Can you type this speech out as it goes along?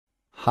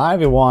Hi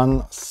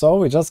everyone, so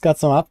we just got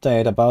some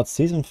update about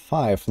Season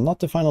 5, not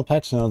the final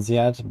patch notes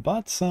yet,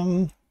 but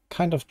some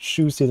kind of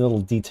juicy little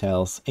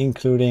details,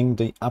 including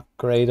the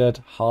upgraded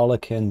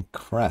Harlequin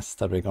Crest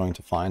that we're going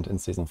to find in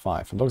Season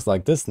 5. It looks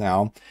like this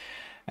now,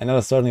 and that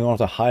is certainly one of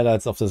the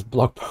highlights of this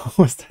blog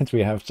post that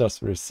we have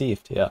just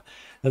received here.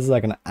 This is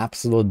like an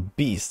absolute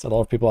beast. A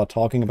lot of people are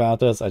talking about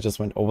this. I just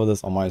went over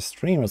this on my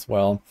stream as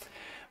well.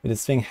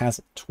 This thing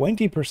has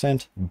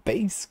 20%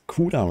 base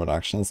cooldown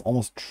reduction. It's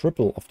almost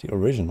triple of the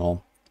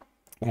original.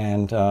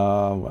 And,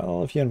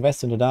 well, if you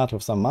invest into that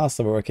with some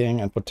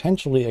masterworking and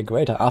potentially a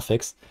greater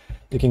affix,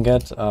 you can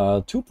get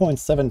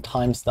 2.7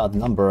 times that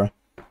number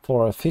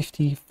for a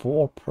 54%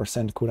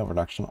 cooldown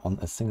reduction on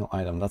a single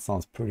item. That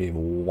sounds pretty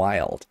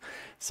wild.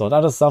 So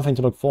that is something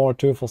to look forward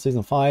to for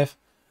Season 5.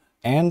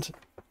 And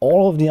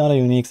all of the other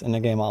uniques in the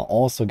game are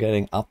also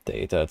getting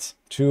updated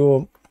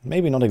to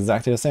maybe not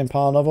exactly the same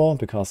power level,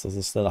 because this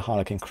is still a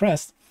Harlequin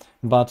Crest,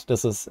 but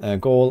this is a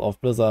goal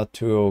of Blizzard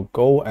to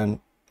go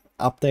and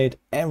update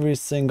every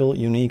single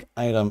unique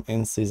item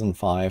in Season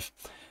 5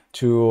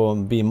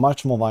 to be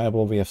much more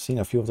viable. We have seen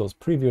a few of those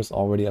previews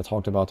already. I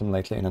talked about them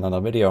lately in another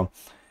video.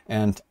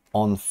 And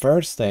on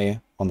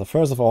Thursday, on the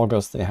 1st of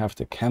August, they have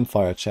the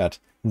campfire chat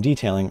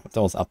detailing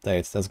those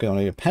updates. There's going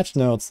to be patch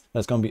notes.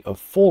 There's going to be a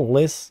full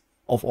list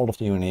of all of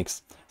the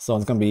uniques. So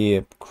it's going to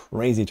be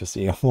crazy to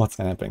see what's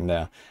happening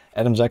there.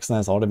 Adam Jackson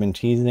has already been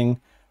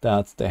teasing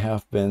that they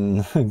have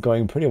been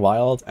going pretty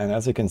wild. And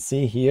as you can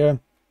see here,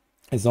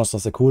 it's not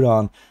just a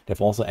cooldown, they've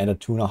also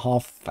added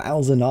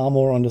 2,500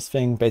 armor on this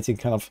thing,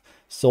 basically kind of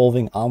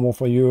solving armor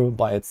for you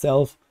by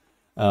itself.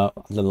 The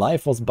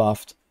life was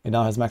buffed, it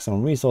now has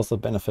maximum resource that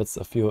benefits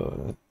a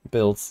few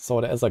builds,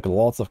 so there's like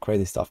lots of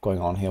crazy stuff going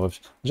on here with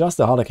just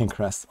the Harlequin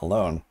Crest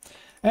alone.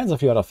 And there's a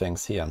few other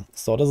things here.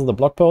 So this is the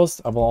blog post.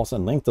 I will also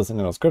link this in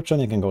the description,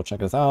 you can go check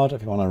this out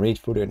if you want to read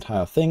through the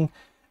entire thing.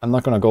 I'm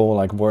not going to go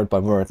like word by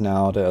word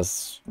now.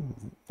 There's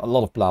a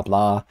lot of blah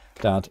blah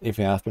that if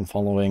you have been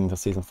following the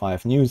Season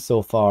 5 news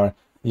so far,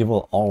 you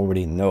will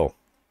already know.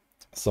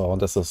 So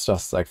this is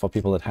just like for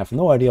people that have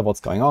no idea what's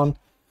going on.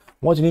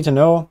 What you need to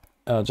know,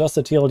 just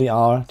a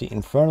TLDR, the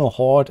Infernal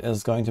Horde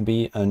is going to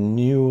be a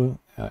new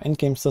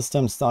endgame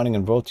system starting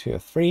in World Tier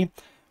 3,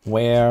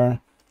 where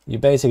you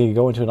basically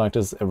go into like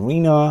this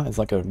arena. It's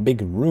like a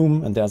big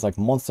room, and there's like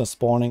monster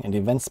spawning and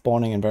event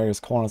spawning in various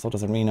corners of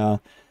this arena.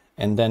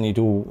 And then you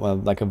do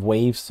like a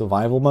wave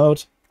survival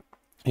mode.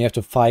 You have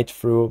to fight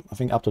through, I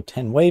think, up to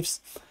 10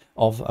 waves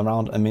of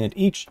around a minute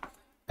each.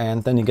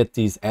 And then you get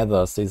these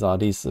others. These are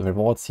these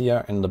rewards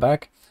here in the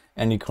back.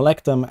 And you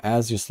collect them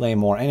as you slay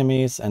more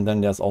enemies. And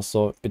then there's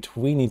also,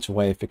 between each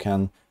wave, you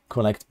can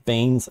collect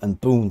banes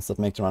and boons that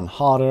make the run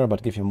harder,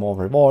 but give you more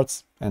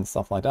rewards and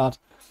stuff like that.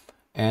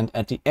 And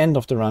at the end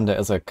of the run, there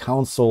is a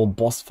council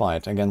boss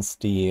fight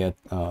against the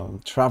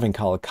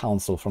Travincal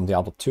Council from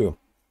Diablo 2.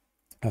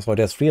 So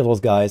there's 3 of those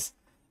guys,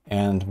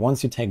 and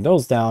once you take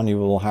those down, you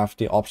will have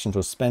the option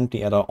to spend the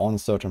Ether on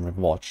certain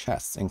reward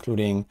chests,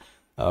 including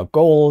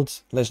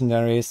gold,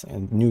 legendaries,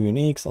 and new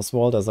uniques as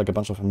well. There's like a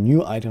bunch of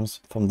new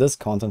items from this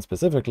content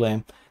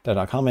specifically that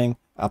are coming,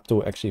 up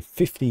to actually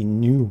 50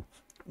 new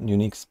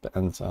uniques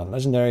and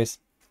legendaries.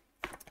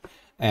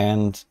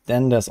 And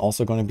then there's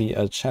also going to be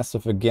a chest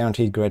with a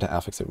guaranteed greater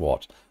affix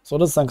reward. So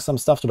this is like some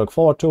stuff to look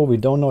forward to. We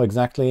don't know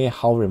exactly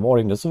how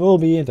rewarding this will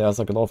be. There's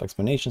like a lot of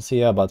explanations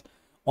here, but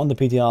on the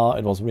PTR,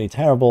 it was really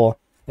terrible.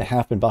 They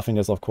have been buffing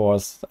this, of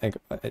course.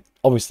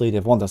 Obviously, they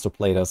want us to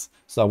play this,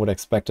 so I would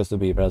expect this to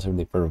be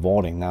relatively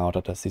rewarding now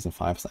that the Season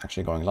 5 is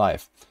actually going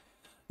live.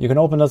 You can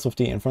open this with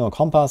the Infernal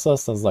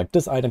Compasses. There's like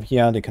this item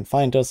here. You can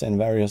find this in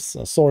various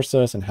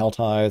sources, in Hell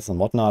Tides and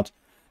whatnot.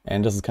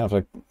 And this is kind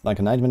of like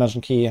a Nightmare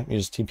Dungeon key. You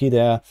just TP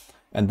there,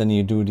 and then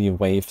you do the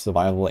wave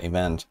survival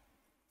event.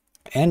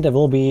 And there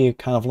will be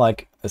kind of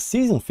like a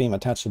season theme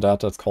attached to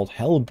that that's called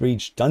Hell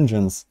Breach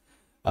Dungeons.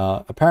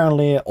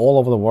 Apparently all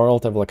over the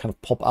world they will kind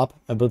of pop up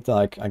a bit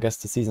like, I guess,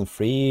 the Season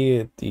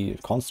 3, the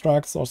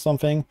constructs or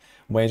something,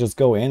 where you just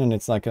go in and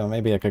it's like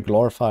maybe like a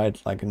glorified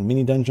like a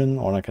mini dungeon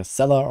or like a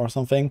cellar or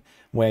something,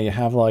 where you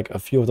have like a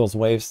few of those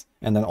waves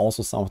and then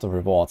also some of the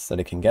rewards that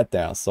you can get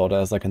there. So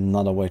there's like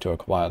another way to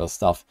acquire the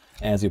stuff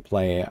as you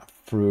play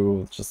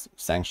through just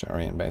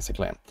Sanctuary, and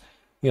basically.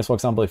 Here's, for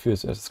example, if you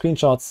use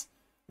screenshots,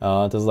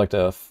 this is like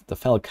the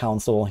Fell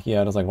Council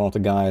here. There's like one of the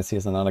guys,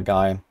 here's another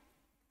guy.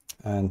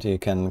 And you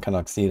can kind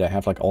of see they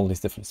have like all these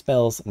different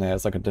spells, and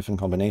there's like a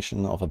different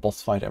combination of a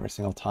boss fight every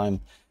single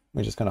time,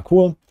 which is kind of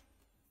cool.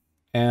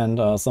 And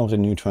some of the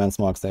new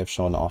transmogs they've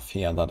shown off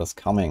here that is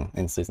coming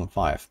in Season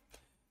 5.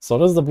 So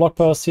this is the blog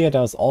post here.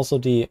 There's also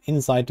the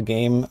Inside the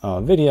Game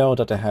video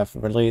that they have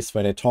released,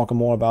 where they talk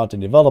more about the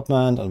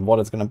development and what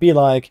it's going to be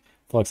like.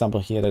 For example,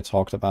 here they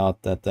talked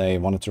about that they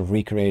wanted to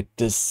recreate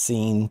this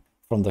scene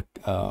from the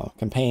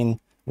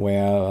campaign,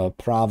 where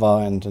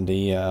Prava and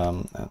the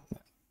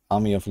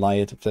Army of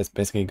Light is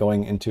basically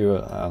going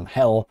into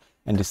hell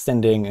and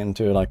descending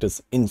into like this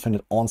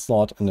infinite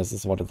onslaught, and this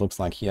is what it looks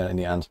like here in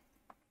the end.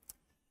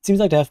 Seems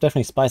like they have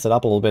definitely spiced it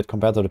up a little bit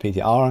compared to the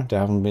PTR. They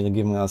haven't really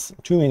given us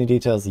too many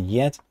details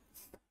yet,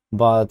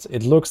 but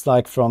it looks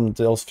like from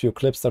those few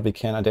clips that we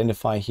can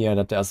identify here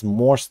that there's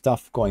more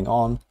stuff going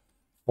on.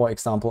 For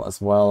example,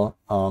 as well,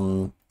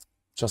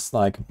 just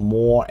like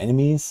more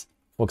enemies.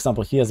 For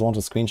example, here's one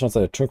of the screenshots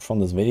that I took from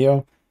this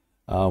video,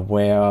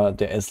 where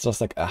there is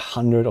just like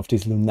 100 of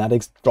these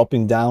lunatics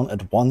dropping down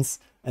at once,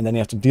 and then you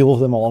have to deal with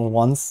them all at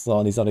once.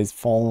 So these are these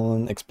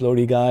fallen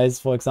explodey guys,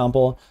 for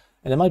example.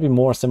 And there might be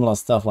more similar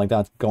stuff like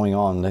that going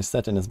on. They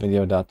said in this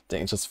video that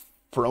they're just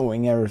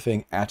throwing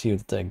everything at you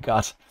that they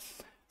got.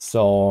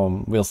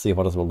 So we'll see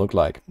what this will look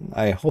like.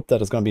 I hope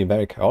that it's going to be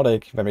very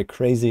chaotic, very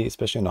crazy,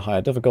 especially in the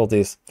higher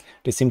difficulties.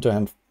 They seem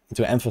to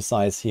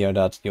emphasize here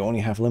that you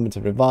only have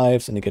limited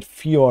revives and you get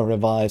fewer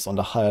revives on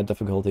the higher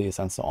difficulties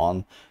and so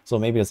on. So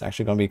maybe it's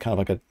actually going to be kind of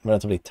like a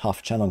relatively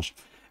tough challenge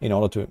in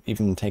order to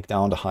even take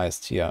down the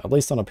highest tier. At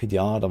least on a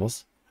PDR, that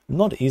was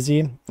not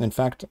easy. In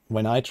fact,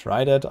 when I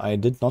tried it, I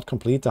did not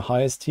complete the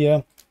highest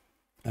tier.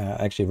 I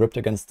actually ripped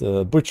against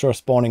the butcher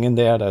spawning in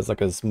there. There's like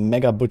this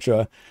mega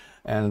butcher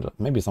and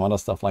maybe some other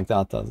stuff like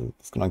that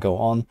that's gonna go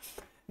on,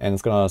 and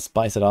it's gonna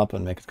spice it up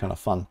and make it kind of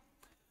fun.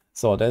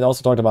 So they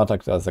also talked about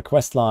like there's a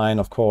quest line,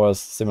 of course,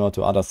 similar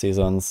to other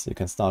seasons. You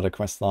can start a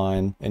quest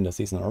line in the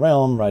seasonal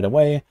realm right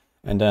away,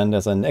 and then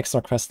there's an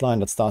extra quest line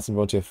that starts in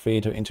World Tier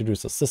 3 to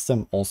introduce a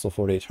system also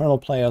for the Eternal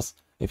players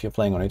if you're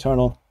playing on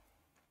Eternal.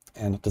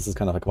 And this is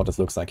kind of like what this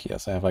looks like here.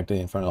 So I have like the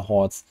Infernal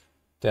Hordes.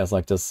 There's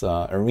like this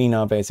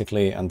arena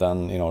basically, and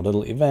then, you know,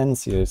 little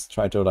events. You just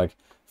try to like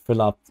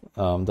fill up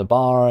the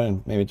bar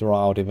and maybe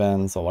draw out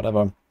events or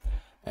whatever.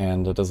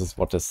 And this is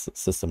what this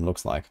system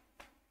looks like.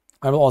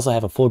 I will also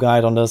have a full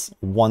guide on this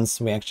once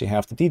we actually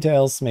have the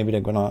details. Maybe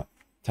they're gonna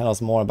tell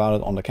us more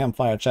about it on the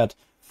campfire chat.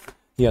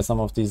 Here are some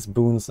of these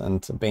boons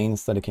and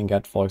banes that you can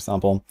get, for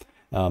example.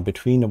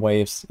 Between the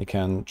waves, you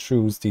can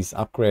choose these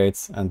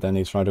upgrades, and then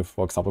you try to,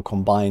 for example,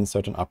 combine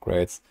certain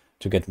upgrades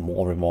to get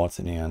more rewards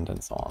in the end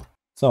and so on.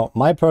 So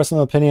my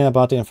personal opinion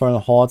about the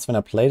Infernal Hordes when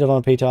I played it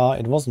on PTR,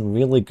 it wasn't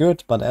really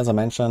good, but as I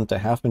mentioned, they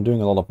have been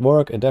doing a lot of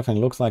work. It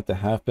definitely looks like they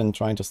have been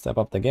trying to step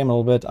up the game a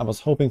little bit. I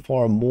was hoping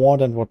for more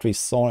than what we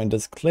saw in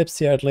these clips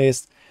here at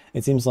least.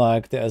 It seems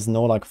like there is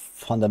no like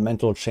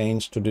fundamental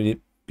change to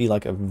be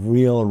like a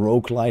real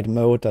roguelite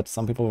mode that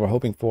some people were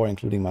hoping for,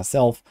 including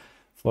myself.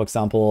 For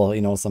example,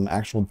 you know, some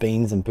actual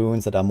banes and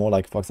boons that are more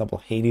like, for example,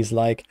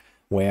 Hades-like,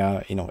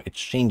 where, you know, it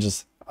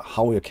changes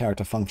how your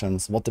character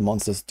functions, what the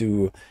monsters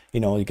do, you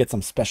know, you get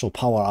some special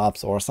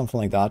power-ups or something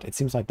like that. It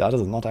seems like that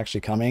is not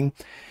actually coming,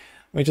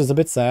 which is a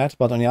bit sad.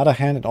 But on the other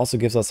hand, it also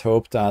gives us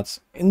hope that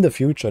in the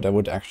future they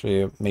would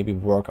actually maybe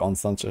work on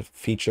such a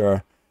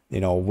feature,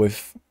 you know,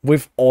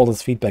 with all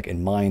this feedback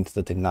in mind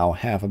that they now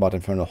have about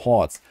Infernal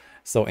Hordes.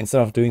 So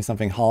instead of doing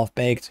something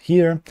half-baked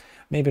here,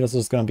 maybe this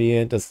is going to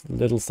be this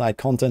little side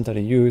content that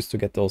you use to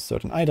get those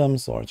certain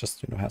items, or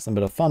just, you know, have some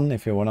bit of fun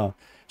if you want to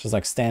just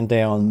like stand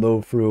there and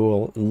mow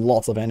through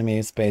lots of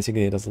enemies.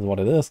 Basically, this is what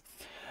it is.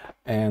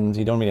 And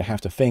you don't really have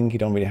to think, you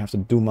don't really have to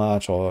do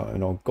much, or, you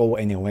know, go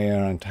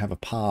anywhere and have a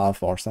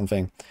path or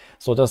something.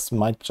 So this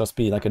might just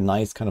be like a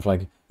nice kind of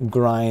like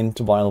grind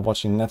while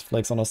watching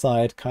Netflix on the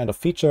side kind of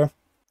feature.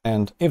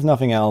 And if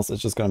nothing else,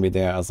 it's just going to be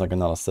there as like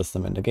another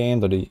system in the game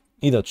that you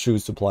either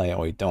choose to play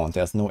or you don't.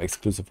 There's no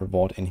exclusive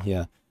reward in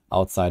here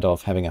outside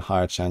of having a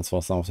higher chance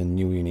for some of the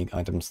new unique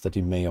items that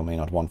you may or may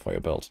not want for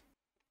your build.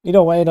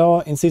 Either way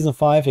though, in Season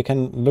 5 you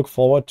can look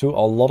forward to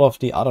a lot of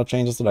the other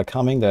changes that are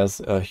coming.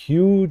 There's a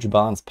huge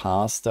balance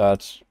pass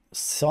that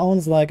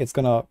sounds like it's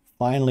gonna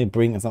finally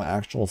bring some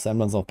actual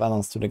semblance of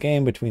balance to the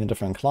game between the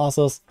different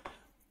classes.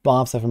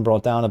 Buffs have been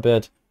brought down a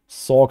bit.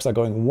 Sorks are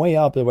going way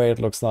up the way it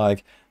looks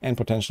like, and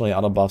potentially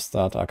other buffs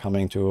that are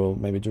coming to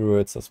maybe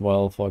druids as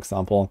well, for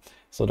example.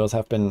 So those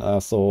have been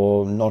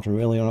so not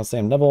really on the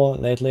same level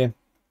lately.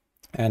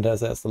 And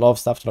there's a lot of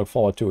stuff to look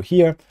forward to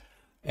here.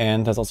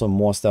 And there's also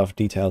more stuff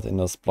detailed in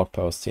this blog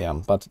post here.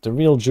 But the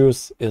real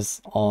juice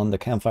is on the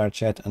campfire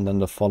chat and then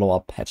the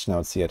follow-up patch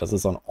notes here. This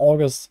is on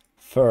August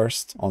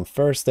 1st, on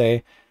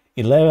Thursday,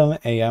 11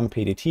 a.m.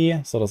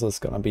 PDT. So this is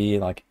going to be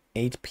like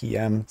 8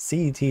 p.m.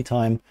 CET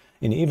time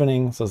in the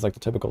evening. So it's like the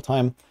typical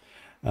time.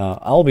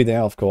 I'll be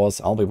there, of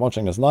course. I'll be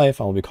watching this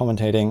live. I'll be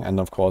commentating. And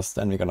of course,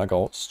 then we're going to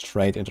go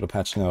straight into the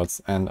patch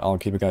notes. And I'll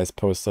keep you guys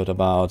posted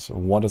about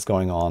what is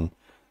going on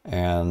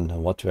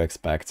and what to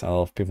expect. A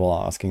lot of people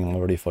are asking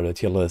already for the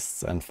tier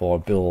lists and for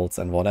builds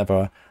and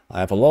whatever. I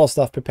have a lot of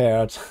stuff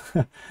prepared.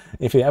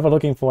 If you're ever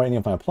looking for any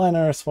of my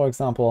planners, for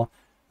example,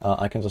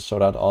 I can just show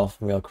that off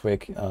real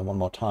quick one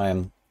more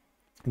time.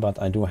 But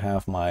I do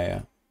have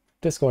my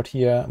Discord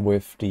here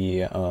with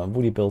the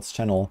Woody Builds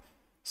channel.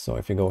 So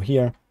if you go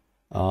here,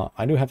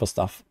 I do have a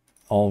stuff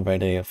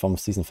already from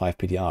Season 5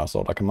 PTR.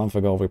 So like a month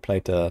ago, we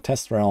played the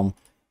test realm.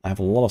 I have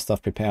a lot of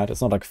stuff prepared.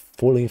 It's not like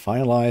fully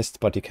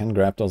finalized, but you can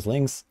grab those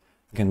links.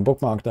 You can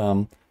bookmark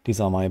them. These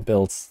are my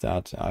builds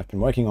that I've been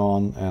working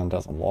on, and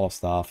there's a lot of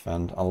stuff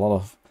and a lot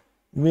of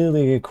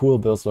really cool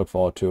builds to look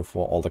forward to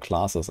for all the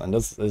classes. And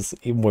this is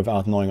even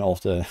without knowing all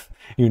of the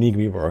unique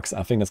reworks.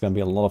 I think there's going to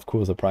be a lot of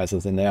cool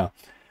surprises in there.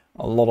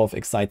 A lot of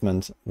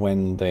excitement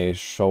when they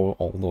show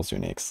all those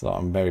uniques. So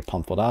I'm very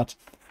pumped for that.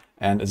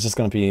 And it's just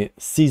going to be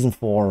Season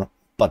 4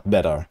 but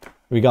better,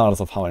 regardless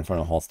of how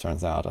Infernal Hordes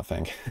turns out, I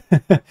think.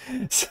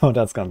 So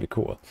that's gonna be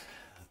cool.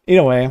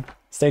 Either way,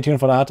 stay tuned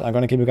for that. I'm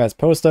gonna keep you guys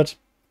posted.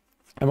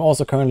 I'm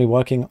also currently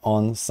working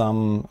on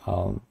some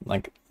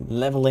like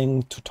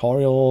leveling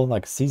tutorial,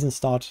 like season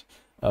start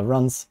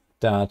runs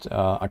that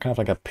are kind of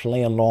like a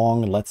play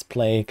along, let's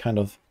play kind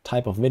of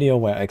type of video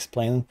where I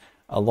explain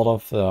a lot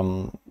of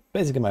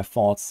basically my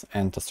thoughts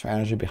and the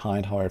strategy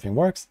behind how everything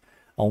works.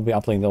 I'll be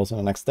uploading those in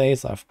the next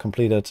days. I've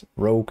completed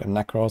Rogue and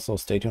Necro, so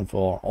stay tuned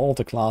for all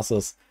the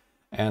classes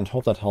and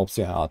hope that helps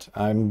you out.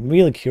 I'm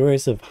really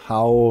curious of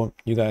how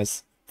you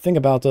guys think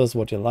about this,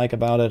 what you like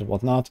about it,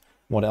 what not,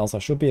 what else I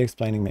should be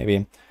explaining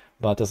maybe.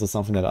 But this is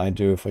something that I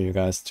do for you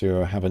guys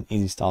to have an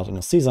easy start in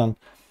the season,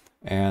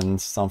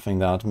 and something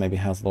that maybe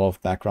has a lot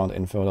of background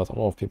info that a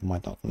lot of people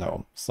might not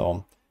know.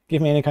 So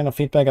give me any kind of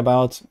feedback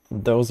about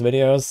those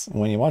videos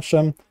when you watch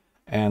them.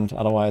 And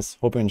otherwise,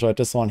 hope you enjoyed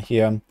this one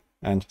here,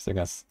 and see you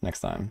guys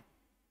next time.